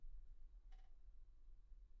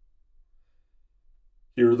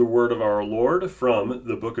Hear the word of our Lord from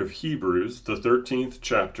the book of Hebrews, the 13th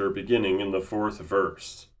chapter, beginning in the 4th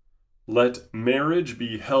verse. Let marriage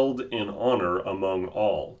be held in honor among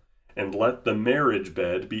all, and let the marriage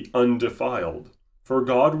bed be undefiled, for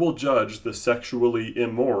God will judge the sexually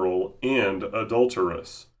immoral and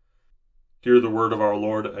adulterous. Hear the word of our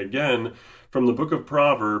Lord again from the book of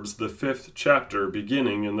Proverbs, the 5th chapter,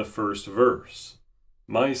 beginning in the 1st verse.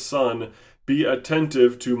 My son, be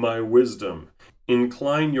attentive to my wisdom.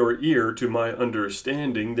 Incline your ear to my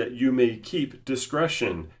understanding, that you may keep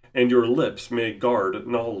discretion, and your lips may guard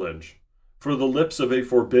knowledge. For the lips of a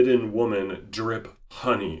forbidden woman drip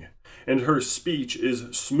honey, and her speech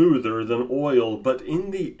is smoother than oil, but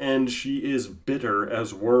in the end she is bitter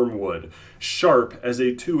as wormwood, sharp as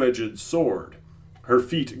a two-edged sword. Her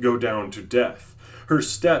feet go down to death. Her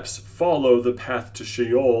steps follow the path to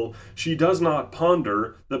Sheol. She does not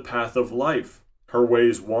ponder the path of life. Her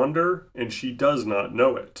ways wander, and she does not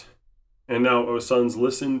know it. And now, O sons,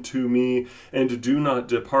 listen to me, and do not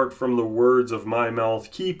depart from the words of my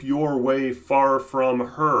mouth. Keep your way far from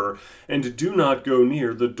her, and do not go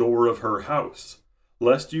near the door of her house,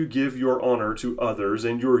 lest you give your honor to others,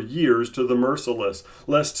 and your years to the merciless,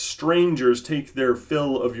 lest strangers take their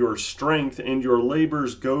fill of your strength, and your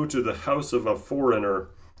labors go to the house of a foreigner.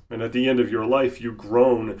 And at the end of your life you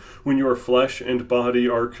groan, when your flesh and body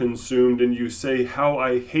are consumed, and you say, how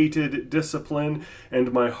I hated discipline,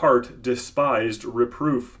 and my heart despised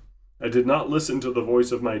reproof. I did not listen to the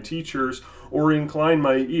voice of my teachers, or incline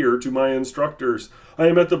my ear to my instructors. I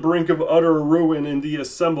am at the brink of utter ruin in the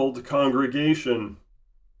assembled congregation.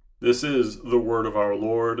 This is the word of our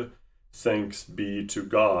Lord. Thanks be to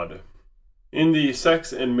God. In the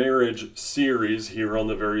Sex and Marriage series here on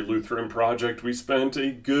the Very Lutheran Project, we spent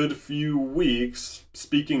a good few weeks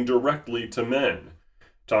speaking directly to men,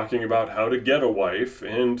 talking about how to get a wife,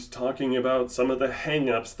 and talking about some of the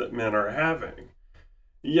hang-ups that men are having.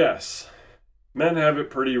 Yes, men have it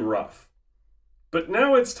pretty rough. But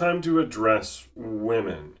now it's time to address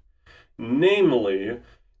women. Namely,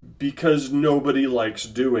 because nobody likes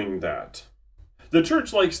doing that. The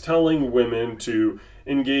church likes telling women to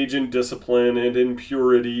engage in discipline and in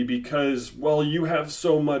purity because, well, you have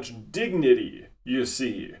so much dignity, you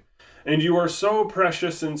see. And you are so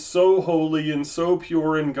precious and so holy and so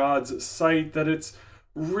pure in God's sight that it's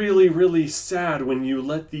really, really sad when you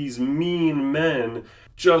let these mean men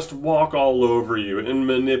just walk all over you and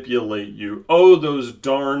manipulate you. Oh, those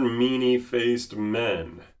darn meanie-faced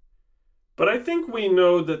men. But I think we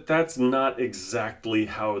know that that's not exactly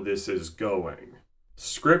how this is going.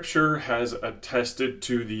 Scripture has attested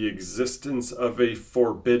to the existence of a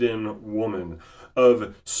forbidden woman,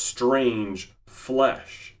 of strange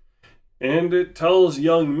flesh. And it tells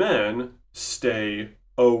young men, stay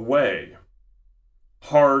away.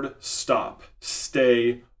 Hard stop.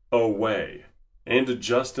 Stay away. And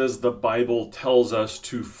just as the Bible tells us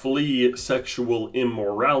to flee sexual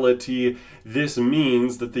immorality, this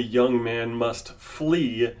means that the young man must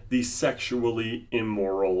flee the sexually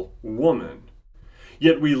immoral woman.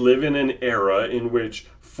 Yet we live in an era in which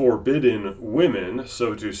forbidden women,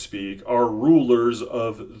 so to speak, are rulers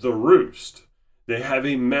of the roost. They have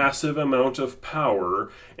a massive amount of power,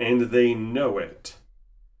 and they know it.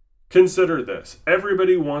 Consider this.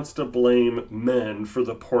 Everybody wants to blame men for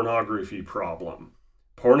the pornography problem.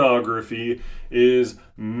 Pornography is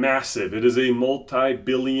massive. It is a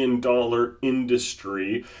multi-billion-dollar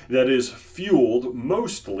industry that is fueled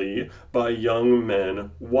mostly by young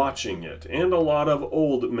men watching it, and a lot of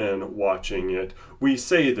old men watching it. We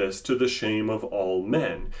say this to the shame of all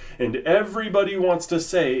men. And everybody wants to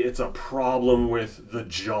say it's a problem with the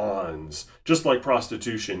Johns. Just like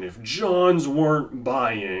prostitution. If Johns weren't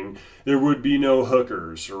buying, there would be no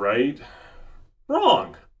hookers, right?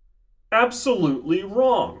 Wrong. Absolutely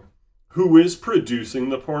wrong. Who is producing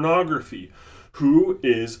the pornography? Who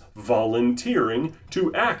is volunteering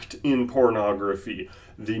to act in pornography?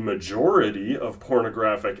 The majority of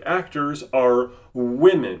pornographic actors are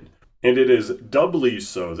women. And it is doubly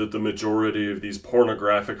so that the majority of these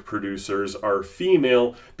pornographic producers are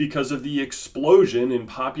female because of the explosion in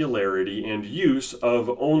popularity and use of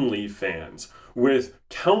OnlyFans, with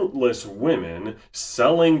countless women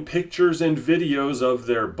selling pictures and videos of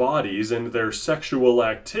their bodies and their sexual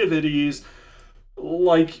activities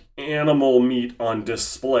like animal meat on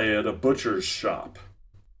display at a butcher's shop.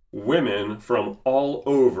 Women from all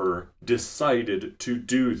over decided to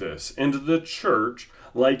do this, and the church,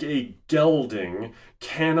 like a gelding,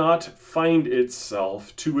 cannot find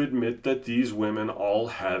itself to admit that these women all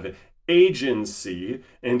have agency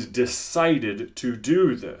and decided to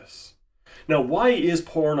do this. Now, why is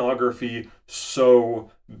pornography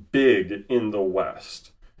so big in the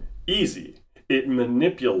West? Easy. It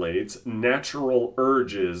manipulates natural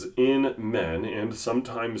urges in men and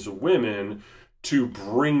sometimes women to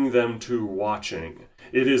bring them to watching.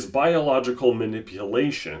 It is biological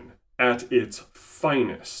manipulation at its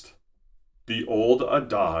finest. The old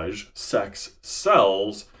adage, sex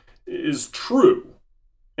sells, is true.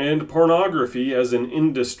 And pornography as an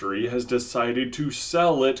industry has decided to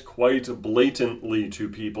sell it quite blatantly to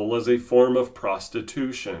people as a form of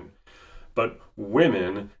prostitution. But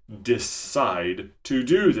women decide to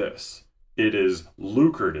do this. It is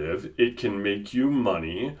lucrative. It can make you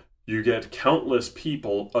money. You get countless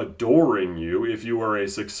people adoring you if you are a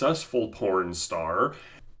successful porn star,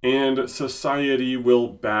 and society will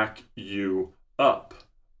back you up.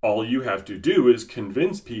 All you have to do is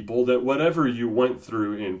convince people that whatever you went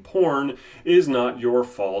through in porn is not your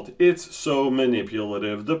fault. It's so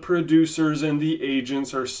manipulative. The producers and the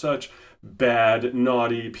agents are such bad,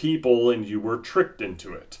 naughty people, and you were tricked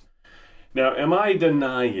into it. Now, am I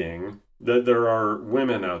denying that there are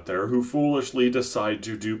women out there who foolishly decide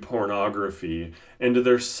to do pornography and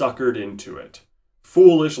they're suckered into it?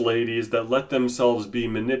 Foolish ladies that let themselves be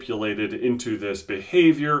manipulated into this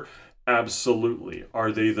behavior? Absolutely.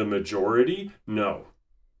 Are they the majority? No,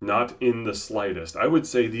 not in the slightest. I would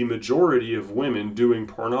say the majority of women doing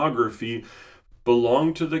pornography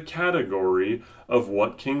belong to the category of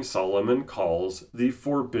what King Solomon calls the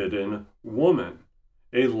forbidden woman.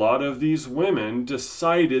 A lot of these women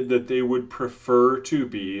decided that they would prefer to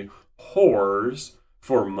be whores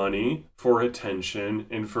for money, for attention,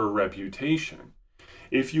 and for reputation.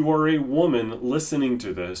 If you are a woman listening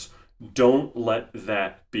to this, don't let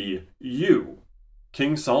that be you.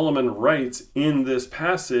 King Solomon writes in this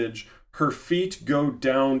passage, her feet go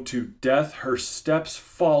down to death, her steps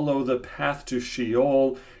follow the path to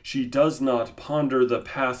Sheol. She does not ponder the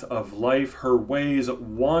path of life, her ways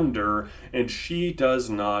wander, and she does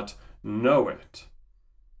not know it.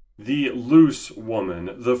 The loose woman,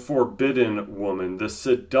 the forbidden woman, the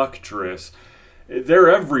seductress, they're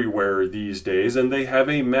everywhere these days, and they have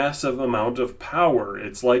a massive amount of power.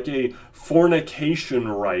 It's like a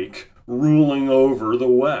Fornicationreich ruling over the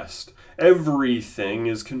West. Everything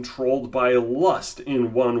is controlled by lust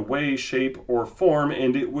in one way, shape, or form,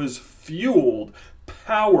 and it was fueled,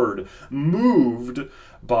 powered, moved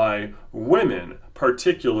by women,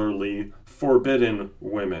 particularly forbidden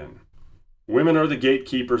women. Women are the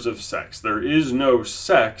gatekeepers of sex. There is no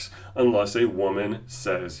sex unless a woman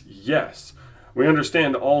says yes. We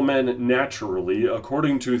understand all men naturally,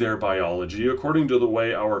 according to their biology, according to the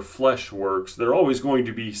way our flesh works, they're always going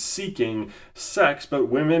to be seeking sex, but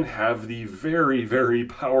women have the very, very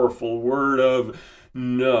powerful word of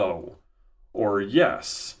no or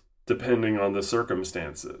yes, depending on the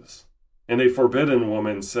circumstances. And a forbidden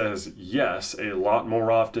woman says yes a lot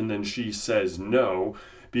more often than she says no,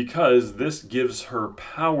 because this gives her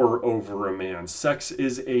power over a man. Sex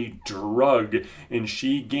is a drug, and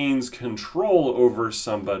she gains control over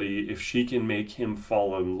somebody if she can make him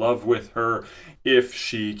fall in love with her, if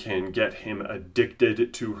she can get him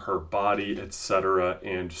addicted to her body, etc.,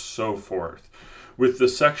 and so forth. With the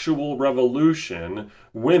sexual revolution,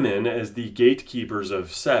 women, as the gatekeepers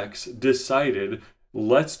of sex, decided,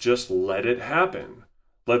 let's just let it happen.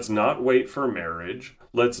 Let's not wait for marriage.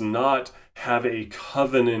 Let's not have a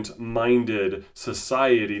covenant-minded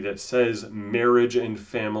society that says marriage and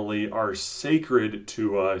family are sacred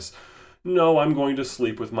to us. No, I'm going to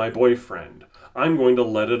sleep with my boyfriend. I'm going to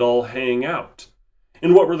let it all hang out.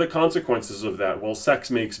 And what were the consequences of that? Well, sex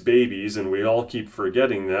makes babies, and we all keep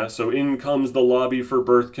forgetting that. So in comes the lobby for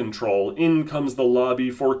birth control. In comes the lobby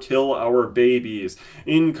for kill our babies.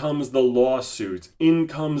 In comes the lawsuits. In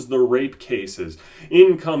comes the rape cases.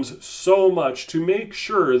 In comes so much to make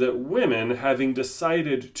sure that women, having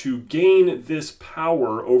decided to gain this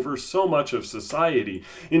power over so much of society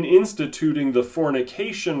in instituting the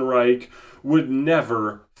Fornicationreich, would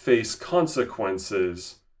never face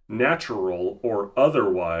consequences, natural or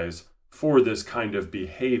otherwise, for this kind of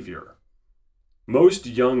behavior. Most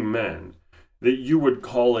young men that you would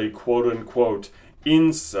call a quote-unquote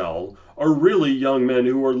incel are really young men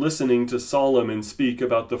who are listening to Solomon speak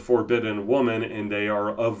about the forbidden woman, and they are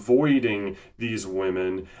avoiding these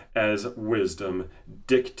women as wisdom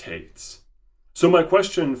dictates. So my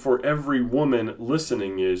question for every woman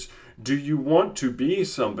listening is, do you want to be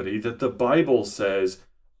somebody that the Bible says,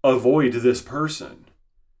 avoid this person?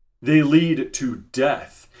 They lead to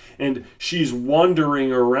death, and she's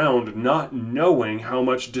wandering around not knowing how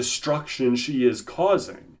much destruction she is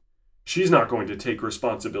causing. She's not going to take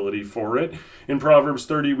responsibility for it. In Proverbs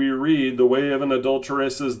 30 we read, "The way of an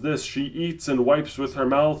adulteress is this, she eats and wipes with her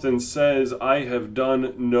mouth and says, I have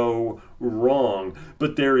done no wrong."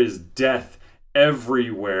 But there is death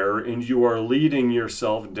everywhere, and you are leading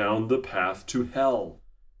yourself down the path to hell.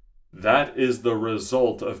 That is the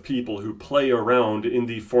result of people who play around in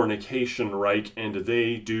the Fornicationreich, and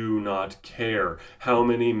they do not care how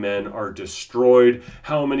many men are destroyed,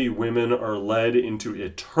 how many women are led into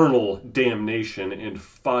eternal damnation and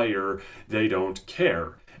fire. They don't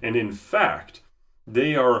care. And in fact,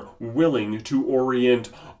 they are willing to orient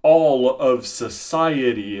all of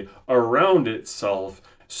society around itself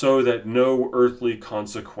so that no earthly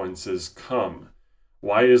consequences come.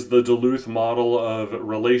 Why is the Duluth model of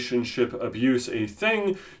relationship abuse a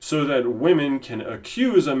thing? So that women can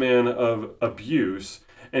accuse a man of abuse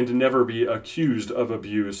and never be accused of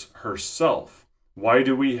abuse herself. Why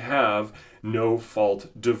do we have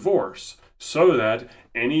no-fault divorce? So that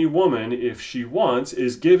any woman, if she wants,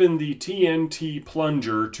 is given the TNT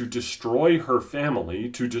plunger to destroy her family,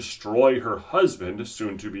 to destroy her husband,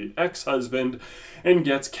 soon-to-be ex-husband, and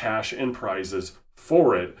gets cash and prizes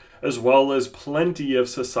for it, as well as plenty of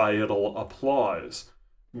societal applause.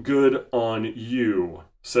 Good on you,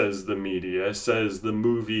 says the media, says the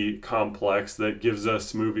movie complex that gives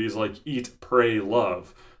us movies like Eat, Pray,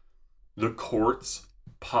 Love. The courts,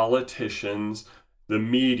 politicians, the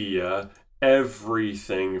media,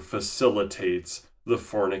 everything facilitates the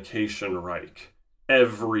Fornicationreich.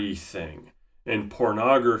 Everything. And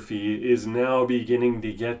pornography is now beginning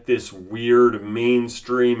to get this weird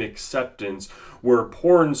mainstream acceptance where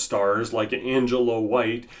porn stars like Angela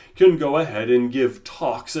White can go ahead and give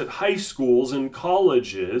talks at high schools and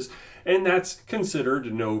colleges, and that's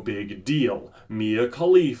considered no big deal. Mia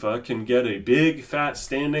Khalifa can get a big fat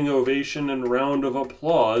standing ovation and round of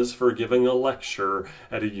applause for giving a lecture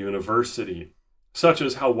at a university. Such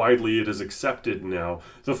is how widely it is accepted now,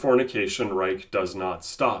 the Fornicationreich does not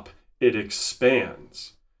stop. It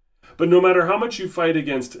expands. But no matter how much you fight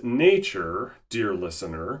against nature, dear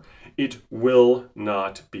listener, it will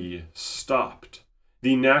not be stopped.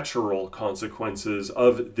 The natural consequences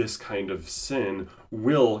of this kind of sin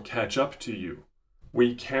will catch up to you.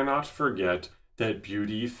 We cannot forget that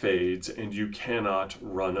beauty fades, and you cannot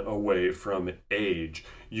run away from age.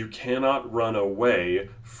 You cannot run away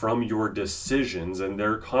from your decisions and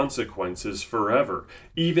their consequences forever,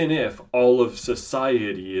 even if all of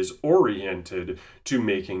society is oriented to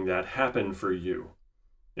making that happen for you.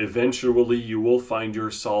 Eventually, you will find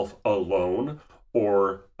yourself alone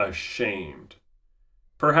or ashamed.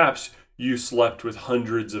 Perhaps you slept with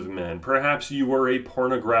hundreds of men. Perhaps you were a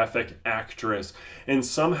pornographic actress, and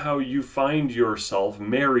somehow you find yourself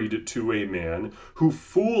married to a man who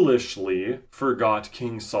foolishly forgot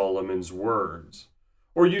King Solomon's words.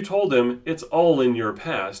 Or you told him, it's all in your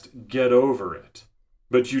past, get over it.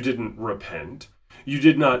 But you didn't repent. You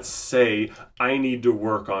did not say, I need to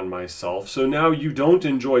work on myself. So now you don't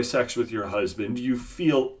enjoy sex with your husband. You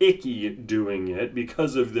feel icky doing it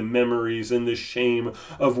because of the memories and the shame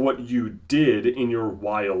of what you did in your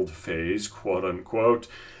wild phase, quote unquote,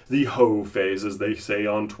 the hoe phase, as they say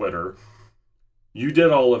on Twitter. You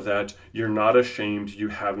did all of that. You're not ashamed. You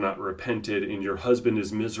have not repented, and your husband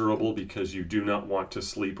is miserable because you do not want to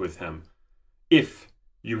sleep with him. If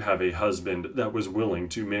you have a husband that was willing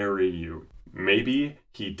to marry you, maybe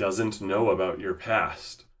he doesn't know about your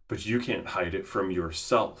past, but you can't hide it from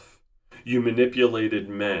yourself. You manipulated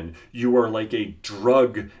men. You are like a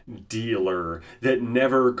drug dealer that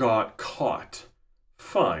never got caught.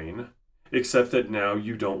 Fine, except that now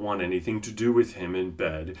you don't want anything to do with him in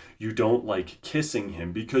bed. You don't like kissing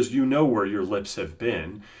him because you know where your lips have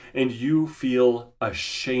been, and you feel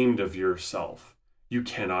ashamed of yourself. You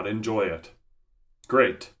cannot enjoy it.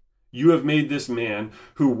 Great. You have made this man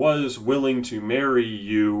who was willing to marry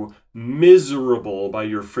you miserable by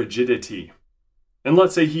your frigidity. And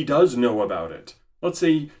let's say he does know about it. Let's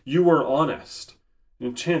say you were honest.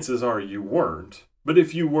 And chances are you weren't. But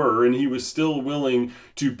if you were and he was still willing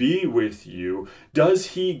to be with you,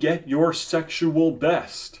 does he get your sexual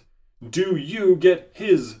best? Do you get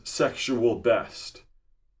his sexual best?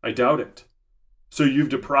 I doubt it. So you've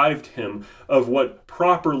deprived him of what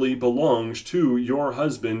properly belongs to your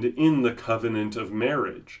husband in the covenant of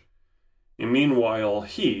marriage. And meanwhile,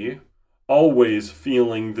 he, always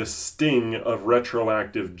feeling the sting of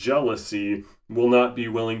retroactive jealousy, will not be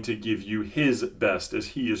willing to give you his best as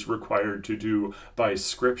he is required to do by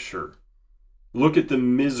Scripture. Look at the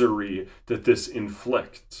misery that this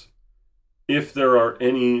inflicts. If there are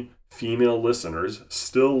any female listeners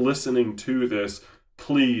still listening to this,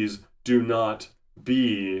 please do not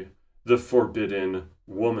be the forbidden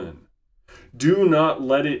woman. Do not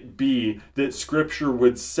let it be that Scripture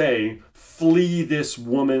would say, flee this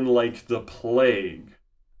woman like the plague.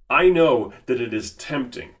 I know that it is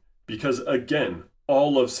tempting because, again,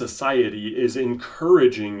 all of society is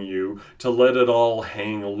encouraging you to let it all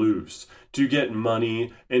hang loose, to get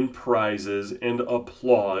money and prizes and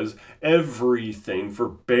applause, everything for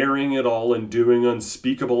bearing it all and doing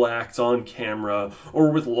unspeakable acts on camera or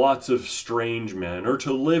with lots of strange men, or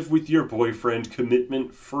to live with your boyfriend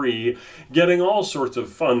commitment free, getting all sorts of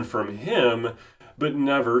fun from him, but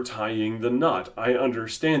never tying the knot. I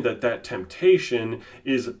understand that that temptation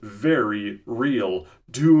is very real.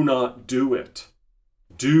 Do not do it.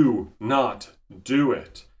 Do not do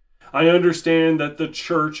it. I understand that the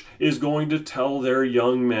church is going to tell their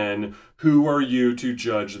young men, who are you to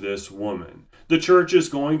judge this woman? The church is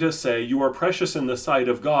going to say, you are precious in the sight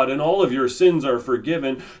of God and all of your sins are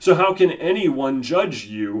forgiven, so how can anyone judge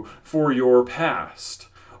you for your past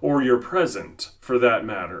or your present, for that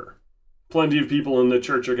matter? Plenty of people in the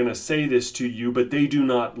church are going to say this to you, but they do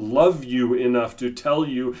not love you enough to tell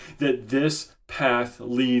you that this path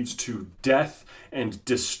leads to death and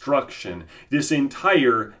destruction. This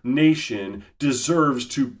entire nation deserves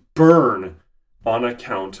to burn on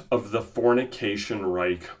account of the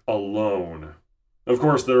Fornicationreich alone. Of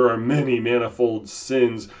course, there are many manifold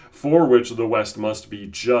sins for which the West must be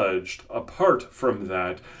judged apart from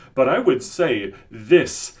that, but I would say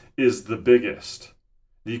this is the biggest.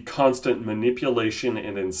 The constant manipulation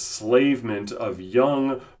and enslavement of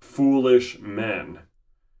young, foolish men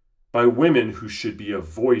by women who should be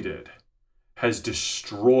avoided has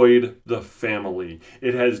destroyed the family.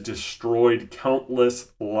 It has destroyed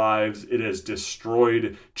countless lives. It has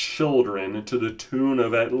destroyed children to the tune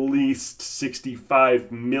of at least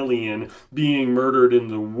 65 million being murdered in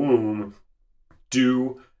the womb.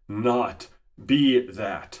 Do not be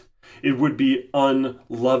that. It would be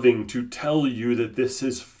unloving to tell you that this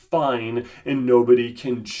is fine and nobody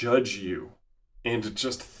can judge you. And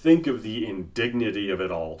just think of the indignity of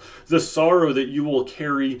it all, the sorrow that you will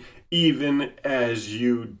carry even as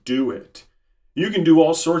you do it. You can do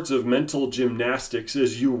all sorts of mental gymnastics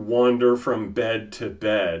as you wander from bed to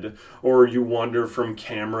bed, or you wander from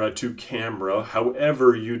camera to camera,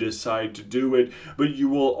 however you decide to do it, but you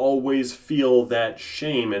will always feel that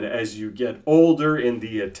shame. And as you get older and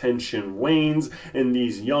the attention wanes, and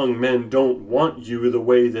these young men don't want you the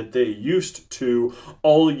way that they used to,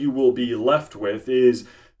 all you will be left with is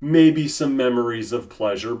maybe some memories of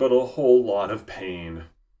pleasure, but a whole lot of pain.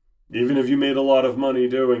 Even if you made a lot of money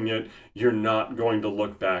doing it, you're not going to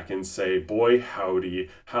look back and say, boy, howdy,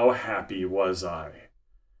 how happy was I?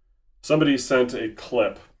 Somebody sent a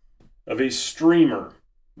clip of a streamer,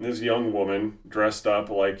 this young woman dressed up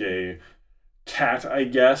like a cat, I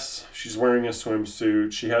guess. She's wearing a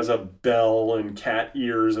swimsuit. She has a bell and cat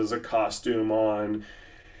ears as a costume on.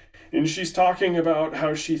 And she's talking about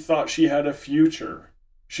how she thought she had a future.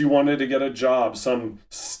 She wanted to get a job, some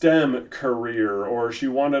STEM career, or she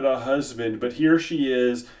wanted a husband, but here she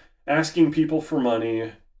is asking people for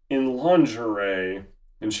money in lingerie,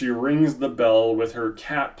 and she rings the bell with her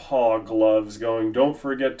cat paw gloves going, "Don't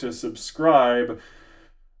forget to subscribe,"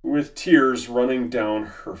 with tears running down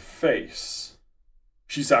her face.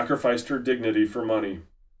 She sacrificed her dignity for money.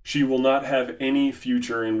 She will not have any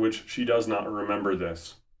future in which she does not remember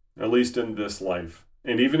this, at least in this life.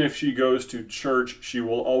 And even if she goes to church, she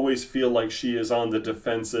will always feel like she is on the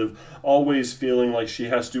defensive, always feeling like she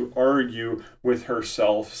has to argue with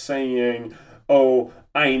herself, saying, "Oh,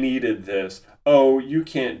 I needed this. Oh, you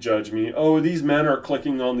can't judge me. Oh, these men are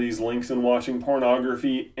clicking on these links and watching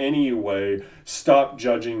pornography anyway. Stop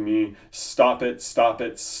judging me. Stop it, stop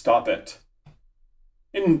it, stop it."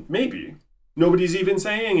 And maybe nobody's even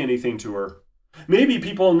saying anything to her. Maybe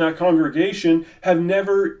people in that congregation have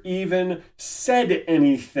never even said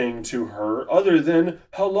anything to her other than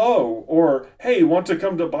hello or hey, want to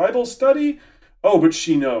come to Bible study? Oh, but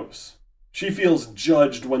she knows. She feels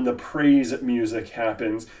judged when the praise music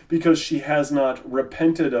happens because she has not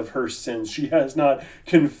repented of her sins. She has not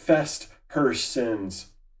confessed her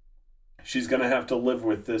sins. She's going to have to live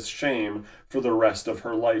with this shame for the rest of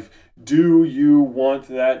her life. Do you want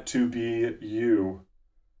that to be you?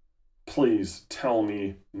 Please tell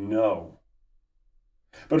me no.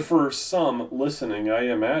 But for some listening, I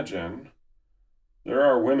imagine there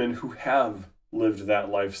are women who have lived that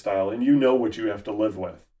lifestyle, and you know what you have to live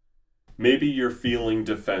with. Maybe you're feeling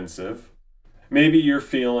defensive. Maybe you're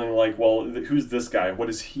feeling like, well, who's this guy? What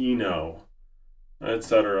does he know?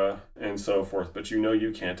 Etc. and so forth. But you know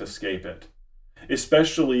you can't escape it.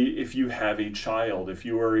 especially if you have a child. If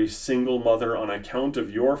you are a single mother on account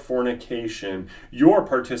of your fornication, your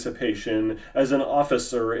participation as an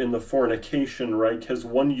officer in the Fornicationreich has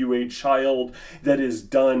won you a child that is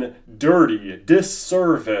done dirty,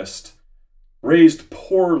 disserviced, raised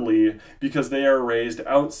poorly because they are raised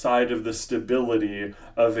outside of the stability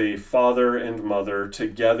of a father and mother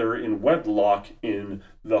together in wedlock in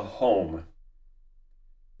the home.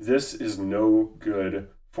 This is no good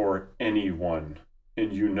for anyone,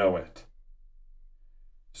 and you know it.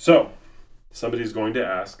 So, somebody's going to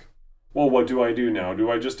ask, well, what do I do now? Do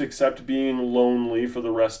I just accept being lonely for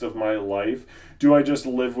the rest of my life? Do I just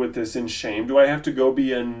live with this in shame? Do I have to go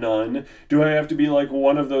be a nun? Do I have to be like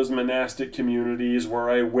one of those monastic communities where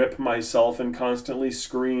I whip myself and constantly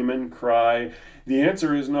scream and cry? The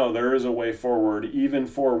answer is no. There is a way forward, even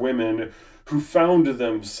for women who found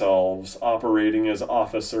themselves operating as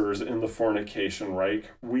officers in the Fornicationreich.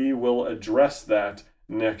 We will address that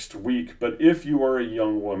next week. But if you are a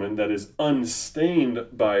young woman that is unstained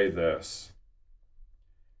by this,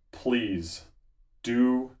 please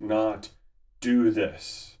do not do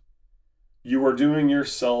this. You are doing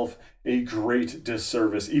yourself a great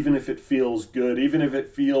disservice, even if it feels good, even if it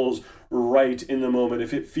feels right in the moment,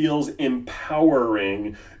 if it feels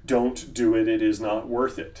empowering, don't do it. It is not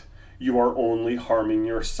worth it. You are only harming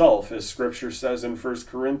yourself. As Scripture says in 1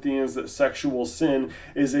 Corinthians, that sexual sin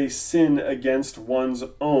is a sin against one's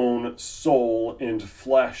own soul and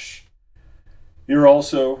flesh. You're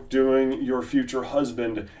also doing your future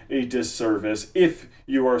husband a disservice if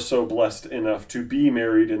you are so blessed enough to be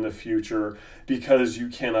married in the future, because you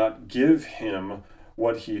cannot give him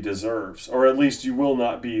what he deserves, or at least you will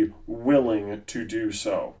not be willing to do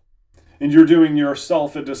so. And you're doing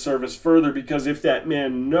yourself a disservice further, because if that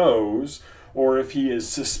man knows, or if he is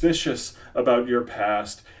suspicious about your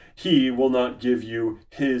past, he will not give you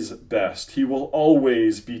his best. He will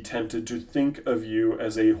always be tempted to think of you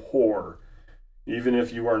as a whore, even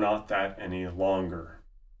if you are not that any longer.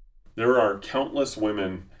 There are countless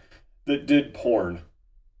women that did porn,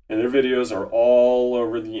 and their videos are all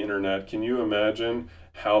over the internet. Can you imagine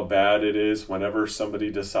how bad it is whenever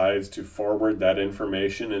somebody decides to forward that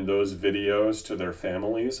information and those videos to their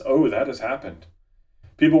families? Oh, that has happened.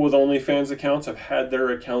 People with OnlyFans accounts have had their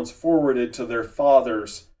accounts forwarded to their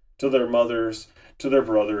fathers, to their mothers, to their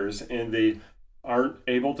brothers, and they aren't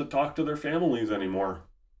able to talk to their families anymore.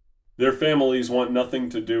 Their families want nothing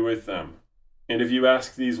to do with them. And if you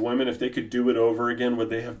ask these women if they could do it over again, would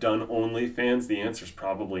they have done OnlyFans? The answer is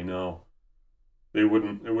probably no. They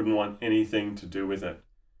wouldn't want anything to do with it.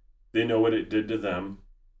 They know what it did to them.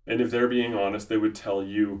 And if they're being honest, they would tell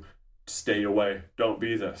you, stay away. Don't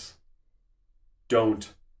be this.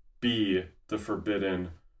 Don't be the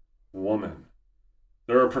forbidden woman.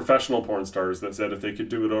 There are professional porn stars that said if they could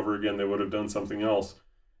do it over again, they would have done something else.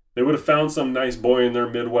 They would have found some nice boy in their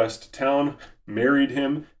Midwest town, married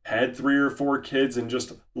him, had 3 or 4 kids, and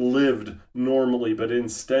just lived normally. But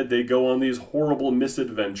instead, they go on these horrible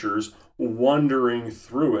misadventures, wandering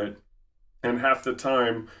through it, and half the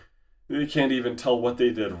time, they can't even tell what they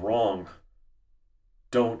did wrong.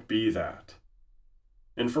 Don't be that.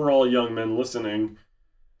 And for all young men listening,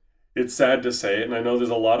 it's sad to say it, and I know there's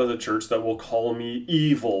a lot of the church that will call me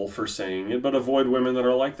evil for saying it, but avoid women that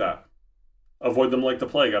are like that. Avoid them like the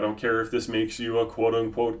plague. I don't care if this makes you a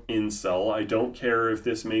quote-unquote incel. I don't care if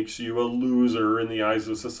this makes you a loser in the eyes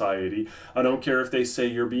of society. I don't care if they say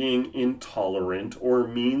you're being intolerant or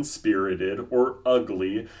mean-spirited or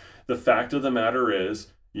ugly. The fact of the matter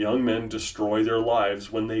is, young men destroy their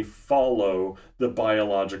lives when they follow the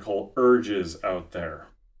biological urges out there.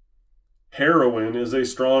 Heroin is a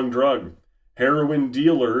strong drug. Heroin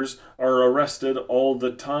dealers are arrested all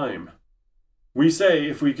the time. We say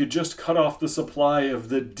if we could just cut off the supply of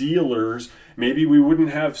the dealers, maybe we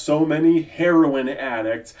wouldn't have so many heroin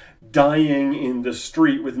addicts dying in the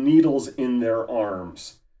street with needles in their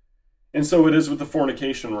arms. And so it is with the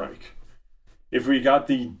Fornicationreich. If we got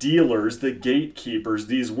the dealers, the gatekeepers,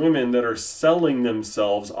 these women that are selling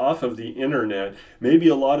themselves off of the internet, maybe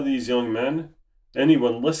a lot of these young men,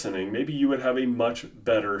 anyone listening, maybe you would have a much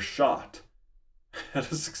better shot at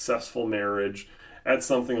a successful marriage, at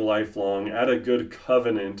something lifelong, at a good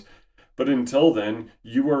covenant. But until then,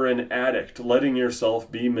 you are an addict, letting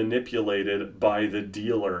yourself be manipulated by the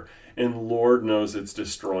dealer, and Lord knows it's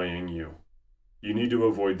destroying you. You need to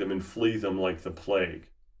avoid them and flee them like the plague.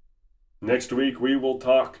 Next week, we will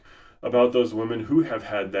talk about those women who have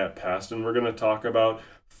had that past, and we're going to talk about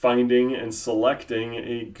finding and selecting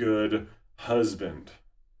a good husband.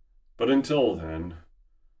 But until then,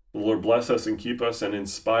 the Lord bless us and keep us and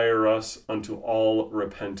inspire us unto all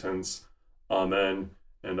repentance. Amen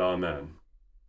and amen.